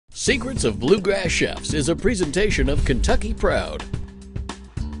Secrets of Bluegrass Chefs is a presentation of Kentucky Proud.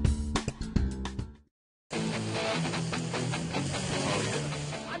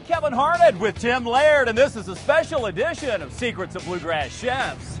 I'm Kevin Harnett with Tim Laird, and this is a special edition of Secrets of Bluegrass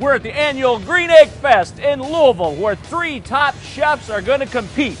Chefs. We're at the annual Green Eggfest in Louisville, where 3 top chefs are going to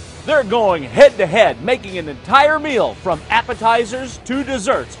compete. They're going head-to-head, making an entire meal from appetizers to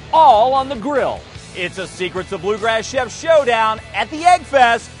desserts, all on the grill. It's a Secrets of Bluegrass Chefs Showdown at the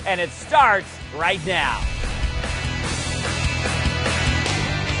Eggfest, and it starts right now.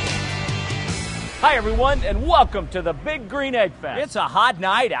 Hi everyone, and welcome to the Big Green Eggfest. It's a hot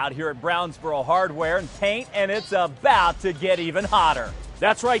night out here at Brownsboro Hardware and Paint, and it's about to get even hotter.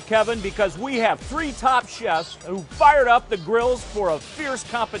 That's right, Kevin, because we have 3 top chefs who fired up the grills for a fierce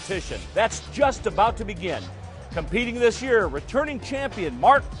competition. That's just about to begin. Competing this year, returning champion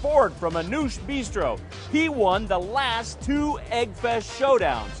Mark Ford from Anoush Bistro. He won the last 2 Eggfest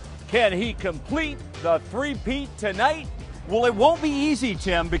Showdowns. Can he complete the three-peat tonight? Well, it won't be easy,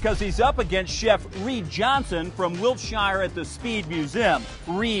 Tim, because he's up against Chef Reed Johnson from Wiltshire at the Speed Museum.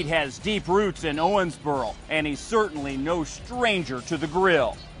 Reed has deep roots in Owensboro, and he's certainly no stranger to the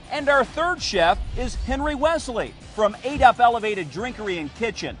grill. And our third chef is Henry Wesley from 8 Up Elevated Drinkery and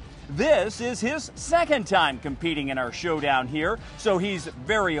Kitchen. This is his second time competing in our showdown here, so he's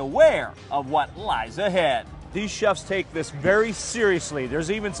very aware of what lies ahead. These chefs take this very seriously. There's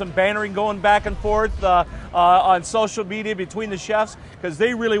even some bantering going back and forth on social media between the chefs because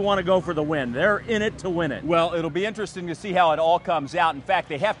they really want to go for the win. They're in it to win it. Well, it'll be interesting to see how it all comes out. In fact,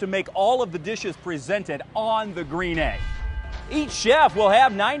 they have to make all of the dishes presented on the green egg. Each chef will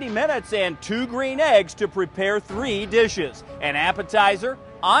have 90 minutes and 2 green eggs to prepare 3 dishes, an appetizer,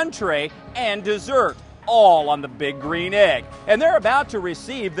 entree, and dessert, all on the big green egg. And they're about to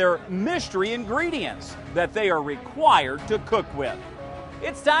receive their mystery ingredients that they are required to cook with.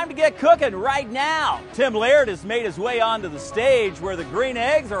 It's time to get cooking right now. Tim Laird has made his way onto the stage where the green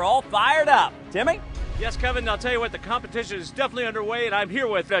eggs are all fired up. Timmy? Yes, Kevin, I'll tell you what, the competition is definitely underway, and I'm here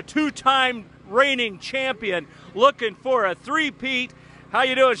with a 2-time reigning champion looking for a three-peat. How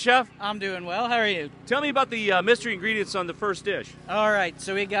you doing, Chef? I'm doing well. How are you? Tell me about the mystery ingredients on the first dish. All right,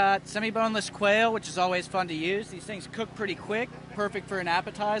 so we got semi-boneless quail, which is always fun to use. These things cook pretty quick, perfect for an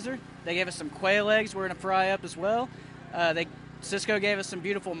appetizer. They gave us some quail eggs we're going to fry up as well. Cisco gave us some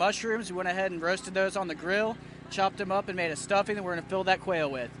beautiful mushrooms. We went ahead and roasted those on the grill, chopped them up and made a stuffing that we're going to fill that quail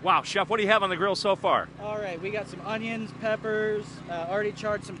with. Wow, Chef, what do you have on the grill so far? All right, we got some onions, peppers, already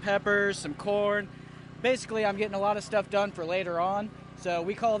charred some peppers, some corn. Basically, I'm getting a lot of stuff done for later on. So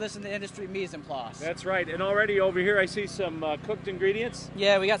we call this in the industry mise en place. That's right. And already over here I see some cooked ingredients.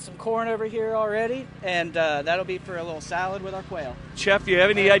 Yeah, we got some corn over here already, and that'll be for a little salad with our quail. Chef, do you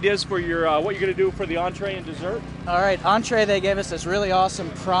have any ideas for your what you're going to do for the entree and dessert? All right, entree, they gave us this really awesome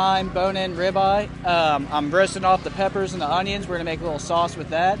prime bone-in ribeye. I'm roasting off the peppers and the onions. We're going to make a little sauce with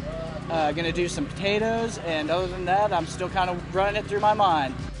that. Going to do some potatoes, and other than that, I'm still kind of running it through my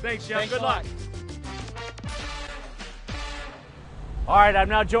mind. Thanks, Chef. Thanks Good luck. All right, I'm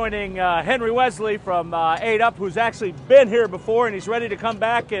now joining Henry Wesley from 8 Up, who's actually been here before, and he's ready to come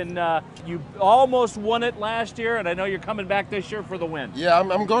back. And you almost won it last year, and I know you're coming back this year for the win. Yeah,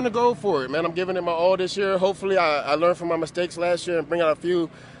 I'm going to go for it, man. I'm giving it my all this year. Hopefully, I learned from my mistakes last year and bring out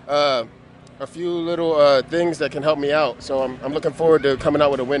a few little things that can help me out. So I'm looking forward to coming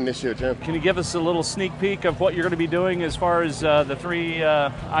out with a win this year, Tim. Can you give us a little sneak peek of what you're going to be doing as far as the 3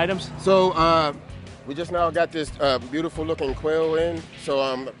 items? So we just now got this beautiful looking quail in. So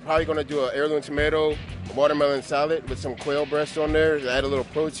I'm probably going to do an heirloom tomato watermelon salad with some quail breast on there to add a little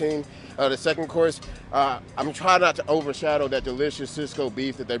protein. The second course, I'm trying not to overshadow that delicious Cisco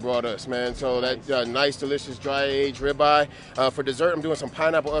beef that they brought us, man. So that nice, delicious, dry-aged ribeye. For dessert, I'm doing some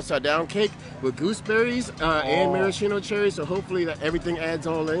pineapple upside-down cake with gooseberries and maraschino cherries. So hopefully that everything adds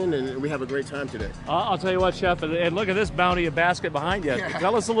all in, and we have a great time today. I'll tell you what, Chef, and look at this bounty of basket behind you. Yeah.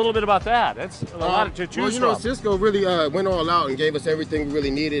 Tell us a little bit about that. That's a lot to choose from. Well, Cisco really went all out and gave us everything we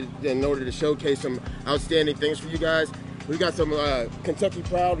really needed in order to showcase some outstanding things for you guys. We got some Kentucky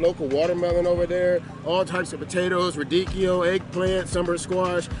Proud local watermelon over there, all types of potatoes, radicchio, eggplant, summer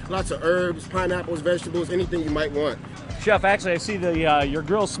squash, lots of herbs, pineapples, vegetables, anything you might want. Chef, actually, I see your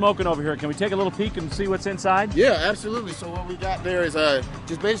grill smoking over here. Can we take a little peek and see what's inside? Yeah, absolutely. So what we got there is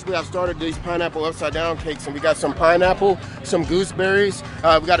just basically I've started these pineapple upside down cakes, and we got some pineapple, some gooseberries.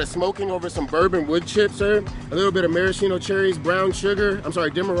 We got it smoking over some bourbon wood chips there, a little bit of maraschino cherries, brown sugar,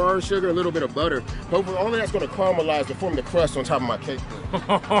 demerara sugar, a little bit of butter. Hopefully all of that's going to caramelize to form the crust on top of my cake.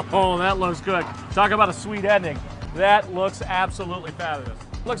 Oh, that looks good. Talk about a sweet ending. That looks absolutely fabulous.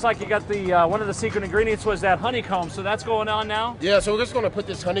 Looks like you got the one of the secret ingredients was that honeycomb, so that's going on now? Yeah, so we're just going to put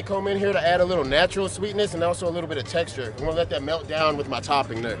this honeycomb in here to add a little natural sweetness and also a little bit of texture. I'm going to let that melt down with my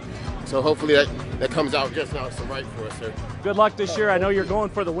topping there. So hopefully that comes out just now so right for us, sir. Good luck this year. I know you're going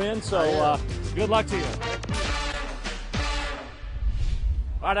for the win, so good luck to you.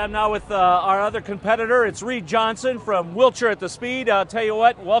 All right, I'm now with our other competitor. It's Reed Johnson from Wiltshire at the Speed. I'll tell you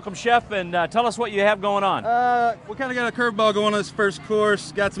what, welcome, Chef, and tell us what you have going on. We kind of got a curveball going on this first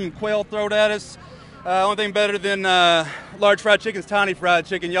course. Got some quail thrown at us. Only thing better than large fried chicken is tiny fried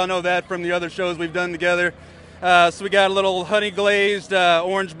chicken. Y'all know that from the other shows we've done together. So we got a little honey glazed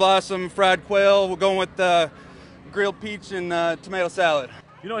orange blossom fried quail. We're going with grilled peach and tomato salad.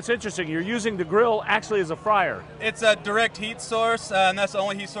 You know, it's interesting. You're using the grill actually as a fryer. It's a direct heat source, and that's the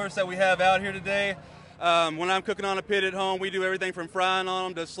only heat source that we have out here today. When I'm cooking on a pit at home, we do everything from frying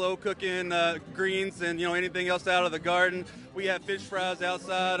on them to slow cooking greens and anything else out of the garden. We have fish fries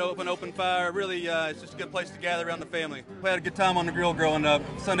outside, open fire. Really, it's just a good place to gather around the family. We had a good time on the grill growing up.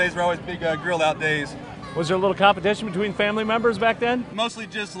 Sundays were always big grill out days. Was there a little competition between family members back then? Mostly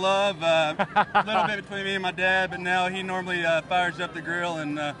just love, a little bit between me and my dad, but now he normally fires up the grill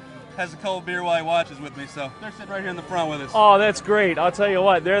and has a cold beer while he watches with me. So they're sitting right here in the front with us. Oh, that's great. I'll tell you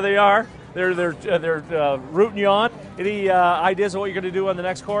what, there they are. They're rooting you on. Any ideas of what you're going to do on the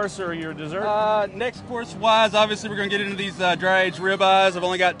next course or your dessert? Next course-wise, obviously we're going to get into these dry-aged ribeyes. I've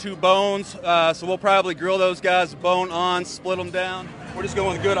only got 2 bones, so we'll probably grill those guys bone on, split them down. We're just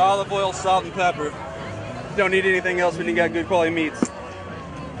going with good olive oil, salt, and pepper. Don't need anything else when you got good quality meats.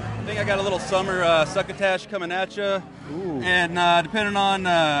 I think I got a little summer succotash coming at you. And depending on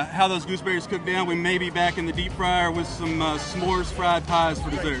how those gooseberries cook down, we may be back in the deep fryer with some s'mores fried pies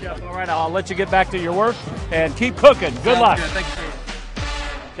for dessert. All right, I'll let you get back to your work and keep cooking. Good luck. Good. Thank you, sir.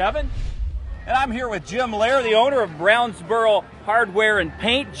 Kevin? And I'm here with Jim Lair, the owner of Brownsboro Hardware and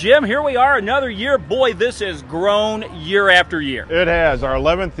Paint. Jim, here we are another year. Boy, this has grown year after year. It has. Our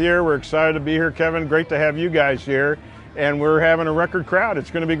 11th year. We're excited to be here, Kevin. Great to have you guys here. And we're having a record crowd.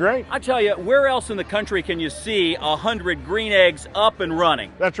 It's going to be great. I tell you, where else in the country can you see 100 green eggs up and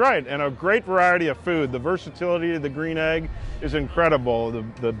running? That's right, and a great variety of food. The versatility of the green egg is incredible.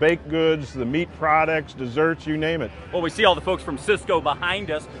 The baked goods, the meat products, desserts, you name it. Well, we see all the folks from Cisco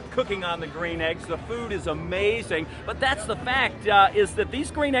behind us cooking on the green eggs. The food is amazing, but that's the fact, is that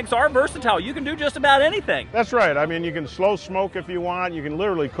these green eggs are versatile. You can do just about anything. That's right. I mean, you can slow smoke if you want. You can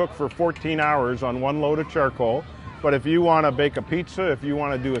literally cook for 14 hours on 1 load of charcoal. But if you want to bake a pizza, if you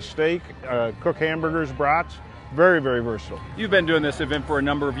want to do a steak, cook hamburgers, brats, very, very versatile. You've been doing this event for a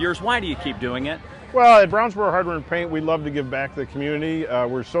number of years. Why do you keep doing it? Well, at Brownsboro Hardware and Paint, we love to give back to the community.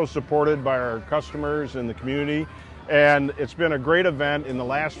 We're so supported by our customers and the community. And it's been a great event. In the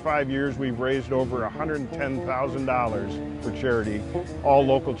last 5 years, we've raised over $110,000 for charity, all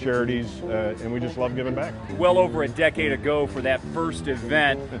local charities, and we just love giving back. Well over a decade ago for that first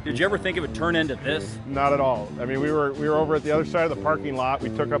event, did you ever think it would turn into this? Not at all. I mean, we were over at the other side of the parking lot. We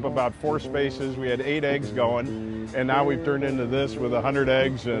took up about 4 spaces. We had 8 eggs going, and now we've turned into this with 100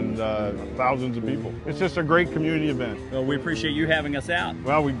 eggs and thousands of people. It's just a great community event. Well, we appreciate you having us out.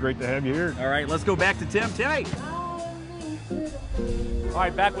 Well, we're great to have you here. All right, let's go back to Tim. Timmy. All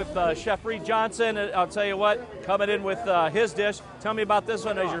right, back with Chef Reed Johnson. I'll tell you what, coming in with his dish. Tell me about this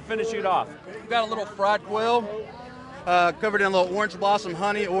one as you're finishing it off. We've got a little fried quail covered in a little orange blossom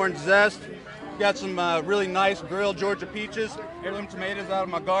honey, orange zest. Got some really nice grilled Georgia peaches, heirloom tomatoes out of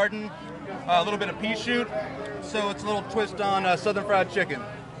my garden, a little bit of pea shoot. So it's a little twist on southern fried chicken.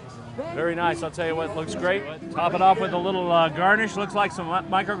 Very nice. I'll tell you what, looks great. Top it off with a little garnish. Looks like some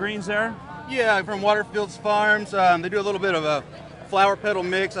microgreens there. Yeah, from Waterfields Farms. They do a little bit of a flower petal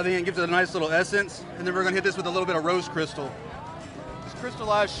mix. I think it gives it a nice little essence. And then we're going to hit this with a little bit of rose crystal. Just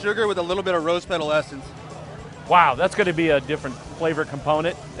crystallized sugar with a little bit of rose petal essence. Wow, that's going to be a different flavor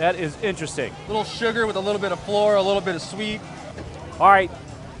component. That is interesting. A little sugar with a little bit of floral, a little bit of sweet. All right,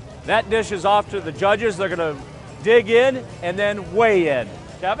 that dish is off to the judges. They're going to dig in and then weigh in.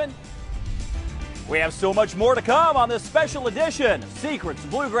 Kevin? We have so much more to come on this special edition, Secrets of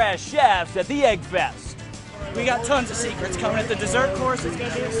Bluegrass Chefs at the Eggfest. We got tons of secrets coming at the dessert course. It's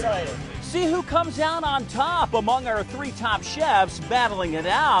going to be exciting. See who comes out on top among our 3 top chefs battling it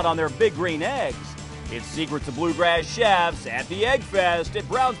out on their big green eggs. It's Secrets of Bluegrass Chefs at the Eggfest at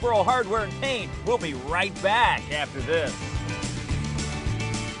Brownsboro Hardware and Paint. We'll be right back after this.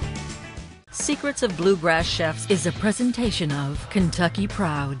 Secrets of Bluegrass Chefs is a presentation of Kentucky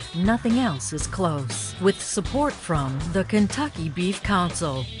Proud. Nothing else is close. With support from the Kentucky Beef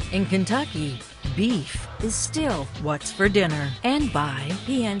Council. In Kentucky, beef is still what's for dinner. And by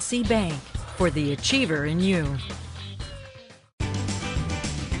PNC Bank, for the achiever in you.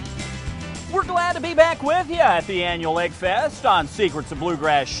 to be back with you at the annual Eggfest on Secrets of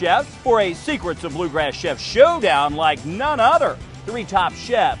Bluegrass Chefs for a Secrets of Bluegrass Chefs showdown like none other. 3 top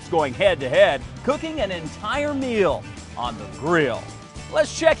chefs going head-to-head, cooking an entire meal on the grill.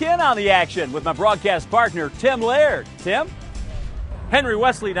 Let's check in on the action with my broadcast partner, Tim Laird. Tim? Henry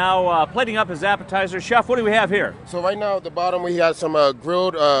Wesley now plating up his appetizer. Chef, what do we have here? So right now at the bottom we got some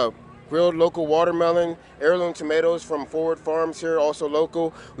grilled local watermelon, heirloom tomatoes from Forward Farms here, also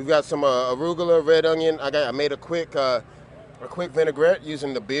local. We've got some arugula, red onion. I made a quick vinaigrette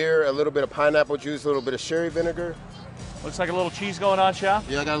using the beer, a little bit of pineapple juice, a little bit of sherry vinegar. Looks like a little cheese going on, Chef.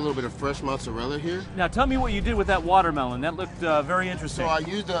 Yeah, I got a little bit of fresh mozzarella here. Now tell me what you did with that watermelon. That looked very interesting. So I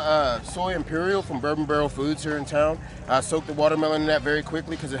used a soy imperial from Bourbon Barrel Foods here in town. I soaked the watermelon in that very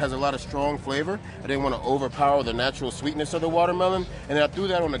quickly because it has a lot of strong flavor. I didn't want to overpower the natural sweetness of the watermelon. And then I threw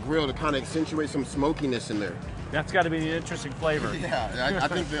that on the grill to kind of accentuate some smokiness in there. That's got to be an interesting flavor. Yeah, I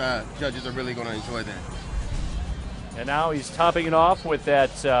think the judges are really going to enjoy that. And now he's topping it off with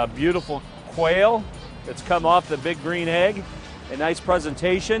that beautiful quail that's come off the big green egg. A nice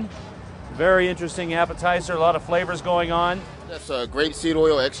presentation. Very interesting appetizer. A lot of flavors going on. That's grapeseed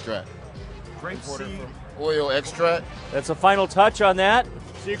oil extract. Grapeseed oil extract. That's a final touch on that.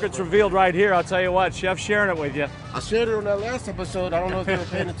 Secrets revealed right here. I'll tell you what, Chef's sharing it with you. I shared it on that last episode. I don't know if you were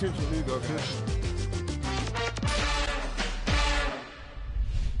paying attention. Here you go, Chris.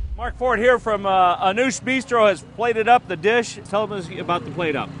 Mark Ford here from Anoush Bistro has plated up the dish. Tell us about the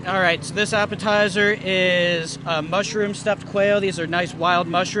plate up. All right, so this appetizer is mushroom stuffed quail. These are nice wild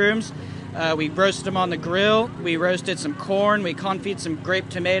mushrooms. We roasted them on the grill. We roasted some corn. We confit some grape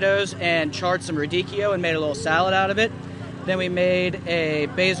tomatoes and charred some radicchio and made a little salad out of it. Then we made a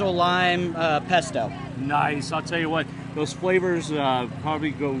basil lime pesto. Nice. I'll tell you what, those flavors probably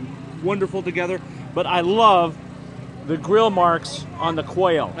go wonderful together. But I love the grill marks on the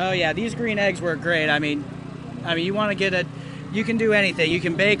quail. Oh yeah, these green eggs work great. I mean, you want to get you can do anything. You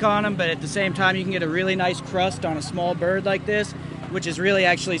can bake on them, but at the same time, you can get a really nice crust on a small bird like this, which is really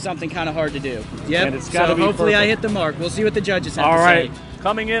actually something kind of hard to do. Yep. And it's gotta be hopefully perfect. I hit the mark. We'll see what the judges have All to right. say.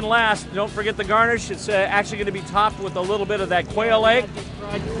 Coming in last, don't forget the garnish. It's actually going to be topped with a little bit of that quail egg.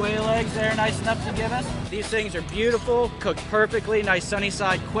 Fried quail eggs there, nice enough to give us. These things are beautiful, cooked perfectly. Nice sunny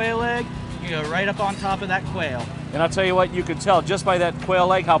side quail egg. You go right up on top of that quail. And I'll tell you what, you can tell just by that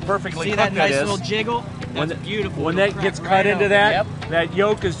quail egg how perfectly See cooked that nice it is. little jiggle? That's beautiful. When It'll that gets crack cut right into open. that, Yep. that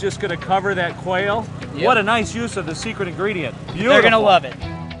yolk is just going to cover that quail. Yep. What a nice use of the secret ingredient. Beautiful. They're going to love it.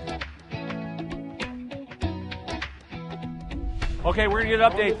 Okay, we're going to get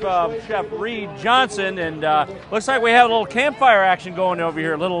an update from Chef Reed Johnson, and looks like we have a little campfire action going over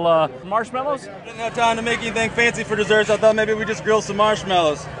here. Little marshmallows? Didn't have time to make anything fancy for desserts. I thought maybe we just grill some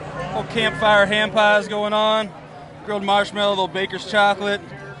marshmallows. Little campfire ham pies going on. Grilled marshmallow, little baker's chocolate.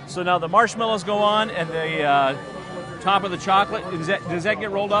 So now the marshmallows go on, and the top of the chocolate, does that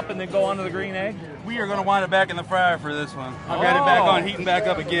get rolled up and then go onto the green egg? We are going to wind it back in the fryer for this one. I've got it back on, heating back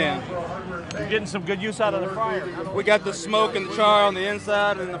up again. You're getting some good use out of the fryer. We got the smoke and the char on the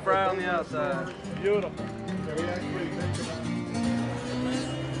inside and the fry on the outside. Beautiful.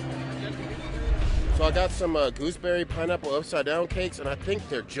 So I got some gooseberry pineapple upside down cakes, and I think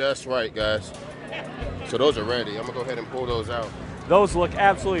they're just right, guys. So those are ready. I'm gonna go ahead and pull those out. Those look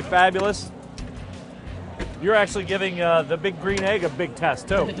absolutely fabulous. You're actually giving the big green egg a big test,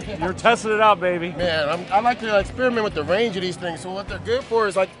 too. You're testing it out, baby. Man, I like to experiment with the range of these things. So what they're good for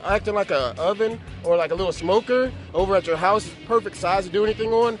is like acting like an oven or like a little smoker over at your house. Perfect size to do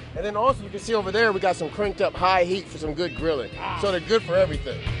anything on. And then also you can see over there we got some cranked up high heat for some good grilling. So they're good for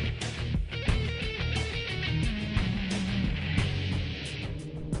everything.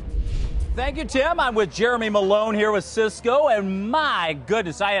 Thank you, Tim. I'm with Jeremy Malone here with Cisco, and my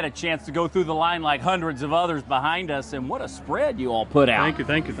goodness, I had a chance to go through the line like hundreds of others behind us, and what a spread you all put out.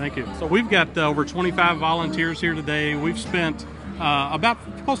 Thank you. So we've got over 25 volunteers here today. We've spent about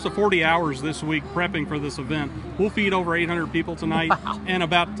close to 40 hours this week prepping for this event. We'll feed over 800 people tonight and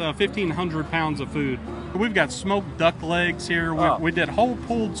about 1,500 pounds of food. We've got smoked duck legs here. We did whole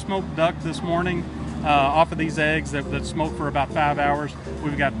pulled smoked duck this morning. Off of these eggs that smoke for about 5 hours.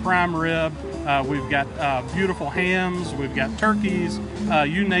 We've got prime rib, we've got beautiful hams, we've got turkeys,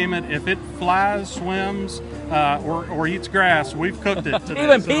 you name it. If it flies, swims, or eats grass, we've cooked it today.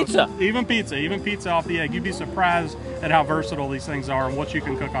 Even pizza. Even pizza off the egg. You'd be surprised at how versatile these things are and what you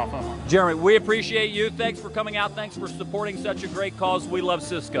can cook off of them. Jeremy, we appreciate you. Thanks for coming out. Thanks for supporting such a great cause. We love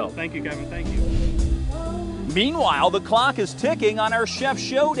Cisco. Thank you, Kevin. Thank you. Meanwhile, the clock is ticking on our Chef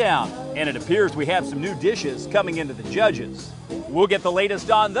Showdown, and it appears we have some new dishes coming into the judges. We'll get the latest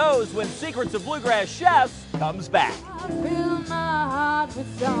on those when Secrets of Bluegrass Chefs comes back. Fill my heart heart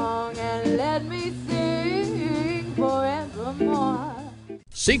with song and let me sing forevermore.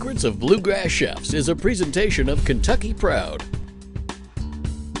 Secrets of Bluegrass Chefs is a presentation of Kentucky Proud.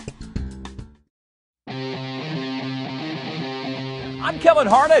 I'm Kevin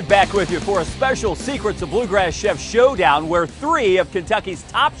Harnett back with you for a special Secrets of Bluegrass Chef Showdown where 3 of Kentucky's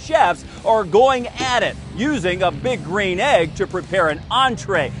top chefs are going at it using a big green egg to prepare an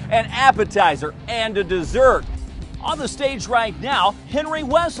entree, an appetizer, and a dessert. On the stage right now, Henry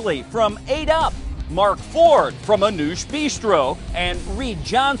Wesley from 8 Up, Mark Ford from Anoush Bistro, and Reed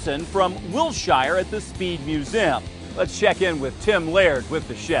Johnson from Wilshire at the Speed Museum. Let's check in with Tim Laird with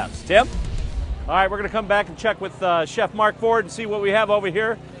the chefs. Tim? All right, we're going to come back and check with Chef Mark Ford and see what we have over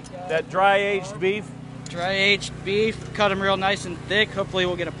here. That dry-aged beef. Dry-aged beef, cut them real nice and thick. Hopefully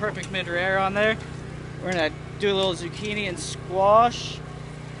we'll get a perfect mid-rare on there. We're going to do a little zucchini and squash.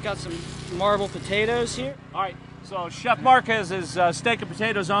 Got some marble potatoes here. All right, so Chef Mark has his steak and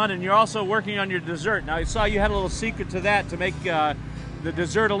potatoes on, and you're also working on your dessert. Now, I saw you had a little secret to that to make the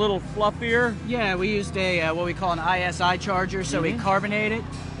dessert a little fluffier. Yeah, we used a what we call an ISI charger, so we carbonate it.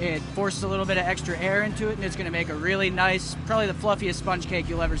 It forces a little bit of extra air into it, and it's going to make a really nice, probably the fluffiest sponge cake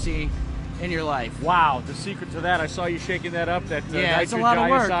you'll ever see in your life. Wow, the secret to that, I saw you shaking that up. That yeah, it's a lot of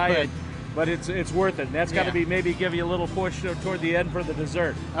work, but it's worth it. And that's got to be maybe give you a little push toward the end for the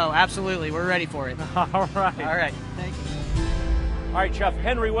dessert. Oh, absolutely. We're ready for it. All right. All right. Thank you. All right, Chef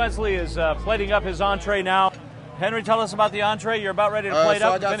Henry Wesley is plating up his entree now. Henry, tell us about the entree. You're about ready to plate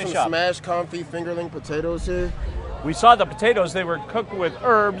up and finish up. I got some smashed confit fingerling potatoes here. We saw the potatoes. They were cooked with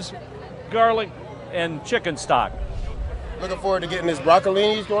herbs, garlic, and chicken stock. Looking forward to getting this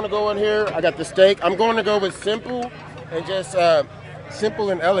broccolini's going to go in here. I got the steak. I'm going to go with simple and just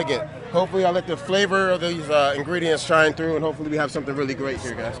simple and elegant. Hopefully I'll let the flavor of these ingredients shine through, and hopefully we have something really great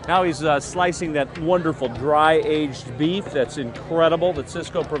here, guys. Now he's slicing that wonderful dry-aged beef that's incredible that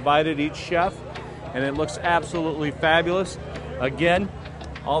Cisco provided each chef, and it looks absolutely fabulous. Again,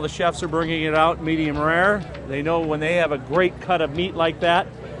 all the chefs are bringing it out medium rare. They know when they have a great cut of meat like that,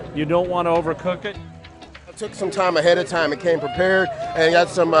 you don't want to overcook it. I took some time ahead of time and came prepared, and got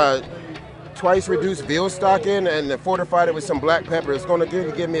some twice reduced veal stock in and fortified it with some black pepper. It's going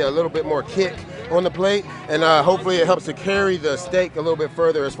to give me a little bit more kick on the plate, and hopefully it helps to carry the steak a little bit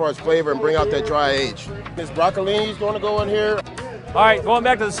further as far as flavor and bring out that dry age. This broccolini is going to go in here. All right, going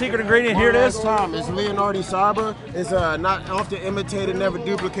back to the secret ingredient, here it is. It's Leonardi Sabra. It's not often imitated, never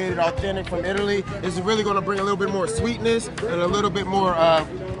duplicated, authentic from Italy. It's really going to bring a little bit more sweetness and a little bit more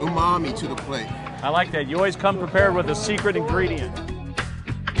umami to the plate. I like that. You always come prepared with a secret ingredient.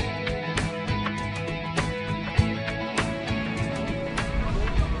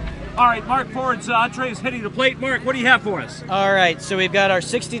 All right, Mark Ford's entree is hitting the plate. Mark, what do you have for us? All right, so we've got our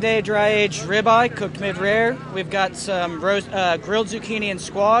 60-day dry-aged ribeye cooked mid-rare. We've got some grilled zucchini and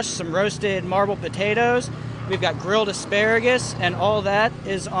squash, some roasted marble potatoes. We've got grilled asparagus, and all that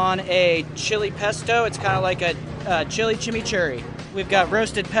is on a chili pesto. It's kind of like a chili chimichurri. We've got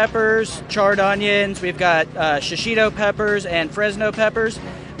roasted peppers, charred onions. We've got shishito peppers and Fresno peppers.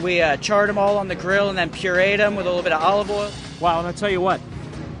 We charred them all on the grill and then pureed them with a little bit of olive oil. Wow, and I'll tell you what.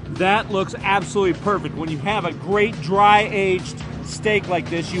 That looks absolutely perfect. When you have a great dry-aged steak like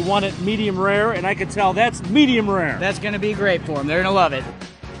this, you want it medium rare, and I can tell that's medium rare. That's going to be great for them. They're going to love it.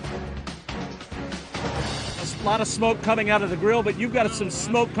 A lot of smoke coming out of the grill, but you've got some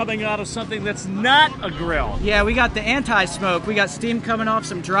smoke coming out of something that's not a grill. Yeah, we got the anti-smoke. We got steam coming off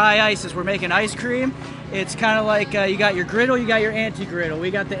some dry ice as we're making ice cream. It's kind of like you got your griddle, you got your anti-griddle.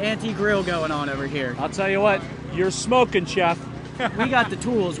 We got the anti-grill going on over here. I'll tell you what, you're smoking, Chef. We got the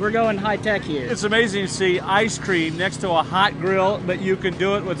tools. We're going high-tech here. It's amazing to see ice cream next to a hot grill, but you can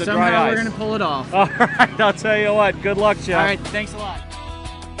do it with the dry ice. Somehow we're going to pull it off. All right, I'll tell you what. Good luck, Chef. All right, thanks a lot.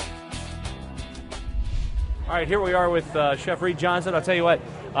 All right, here we are with Chef Reed Johnson. I'll tell you what.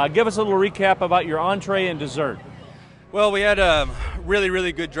 Give us a little recap about your entree and dessert. Well, we had really,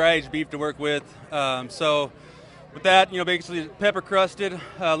 really good dry-aged beef to work with. So with that, basically pepper crusted,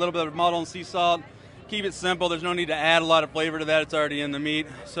 a little bit of mottled sea salt. Keep it simple. There's no need to add a lot of flavor to that. It's already in the meat.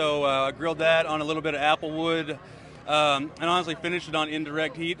 So I grilled that on a little bit of apple wood, and honestly finished it on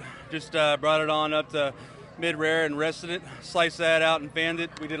indirect heat. Just brought it on up to mid-rare and rested it. Sliced that out and fanned it.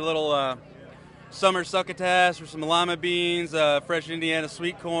 We did a little summer succotash with some lima beans, fresh Indiana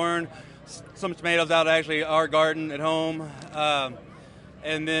sweet corn, some tomatoes out of actually our garden at home,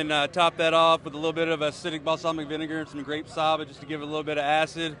 and then top that off with a little bit of acidic balsamic vinegar and some grape saba just to give it a little bit of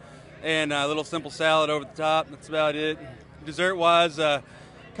acid. And a little simple salad over the top. That's about it. Dessert-wise, kind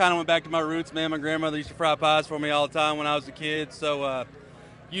of went back to my roots, man. My grandmother used to fry pies for me all the time when I was a kid. So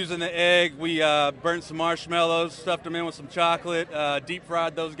using the egg. We burnt some marshmallows, stuffed them in with some chocolate, deep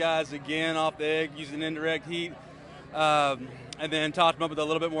fried those guys again off the egg using indirect heat, and then topped them up with a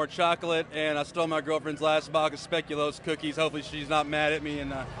little bit more chocolate. And I stole my girlfriend's last box of speculoos cookies. Hopefully she's not mad at me,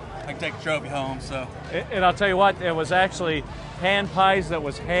 and I can take the trophy home. So. And I'll tell you what, it was actually hand pies that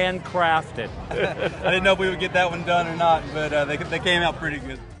was handcrafted. I didn't know if we would get that one done or not, but they came out pretty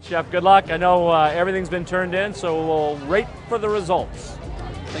good. Chef, good luck. I know everything's been turned in, so we'll wait for the results.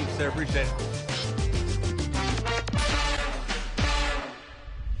 Thank you, sir. Appreciate it.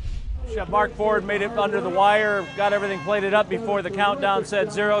 Chef Mark Ford made it under the wire, got everything plated up before the countdown said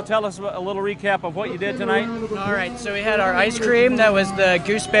 0. Tell us a little recap of what you did tonight. All right, so we had our ice cream. That was the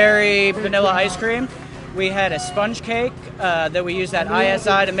gooseberry vanilla ice cream. We had a sponge cake that we used that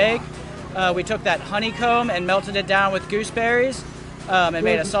ISI to make. We took that honeycomb and melted it down with gooseberries and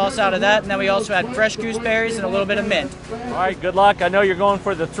made a sauce out of that. And then we also had fresh gooseberries and a little bit of mint. All right, good luck. I know you're going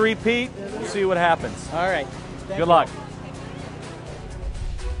for the 3-peat. We'll see what happens. All right. Good luck.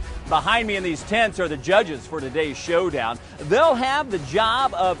 Behind me in these tents are the judges for today's showdown. They'll have the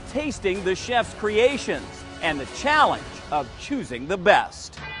job of tasting the chef's creations and the challenge of choosing the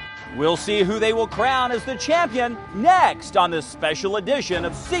best. We'll see who they will crown as the champion next on this special edition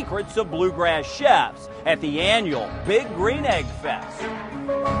of Secrets of Bluegrass Chefs at the annual Big Green Egg Fest.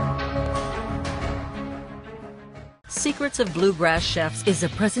 Secrets of Bluegrass Chefs is a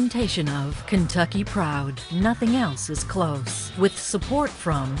presentation of Kentucky Proud. Nothing else is close. With support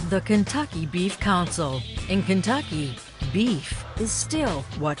from the Kentucky Beef Council. In Kentucky, beef is still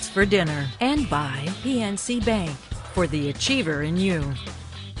what's for dinner. And by PNC Bank, for the achiever in you.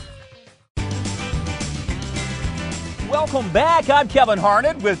 Welcome back. I'm Kevin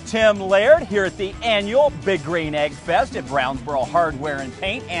Harned with Tim Laird here at the annual Big Green Egg Fest at Brownsboro Hardware and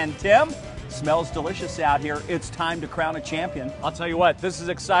Paint. And Tim, smells delicious out here. It's time to crown a champion. I'll tell you what, this is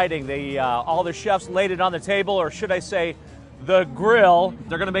exciting. All the chefs laid it on the table, or should I say the grill.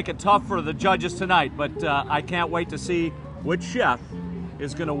 They're going to make it tough for the judges tonight, but I can't wait to see which chef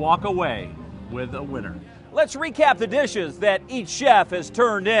is going to walk away with a winner. Let's recap the dishes that each chef has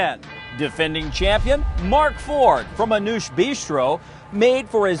turned in. Defending champion Mark Ford from Anoush Bistro made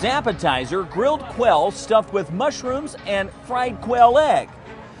for his appetizer grilled quail stuffed with mushrooms and fried quail egg.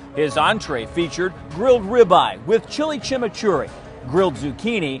 His entree featured grilled ribeye with chili chimichurri, grilled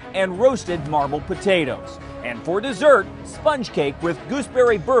zucchini, and roasted marbled potatoes. And for dessert, sponge cake with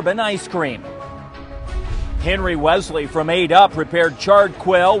gooseberry bourbon ice cream. Henry Wesley from 8 Up prepared charred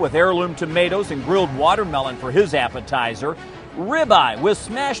quail with heirloom tomatoes and grilled watermelon for his appetizer. Ribeye with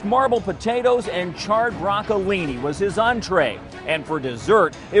smashed marbled potatoes and charred broccolini was his entree. And for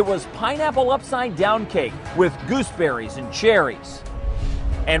dessert, it was pineapple upside down cake with gooseberries and cherries.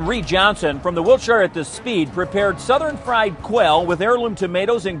 And Reed Johnson from the Wiltshire at the Speed prepared southern fried quail with heirloom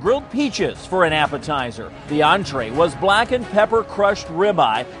tomatoes and grilled peaches for an appetizer. The entree was black and pepper crushed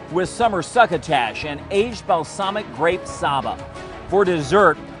ribeye with summer succotash and aged balsamic grape saba. For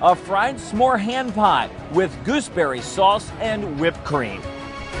dessert, a fried s'more hand pie with gooseberry sauce and whipped cream.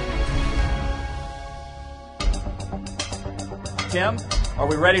 Tim, are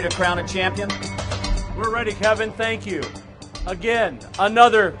we ready to crown a champion? We're ready, Kevin. Thank you. Again,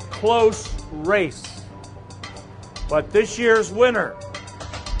 another close race. But this year's winner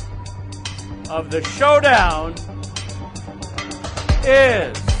of the showdown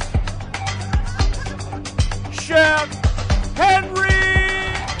is Chef Henry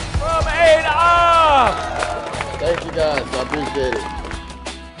from 8 Up. Thank you guys, I appreciate it.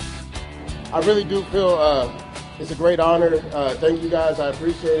 I really do feel it's a great honor. Thank you guys, I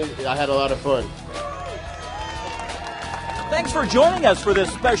appreciate it. I had a lot of fun. Thanks for joining us for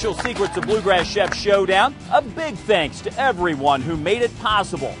this special Secrets of Bluegrass Chef Showdown. A big thanks to everyone who made it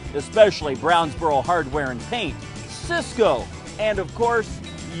possible, especially Brownsboro Hardware and Paint, Cisco, and of course,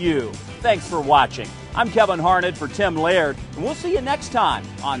 you. Thanks for watching. I'm Kevin Harned for Tim Laird, and we'll see you next time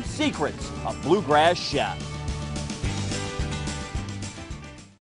on Secrets of Bluegrass Chef.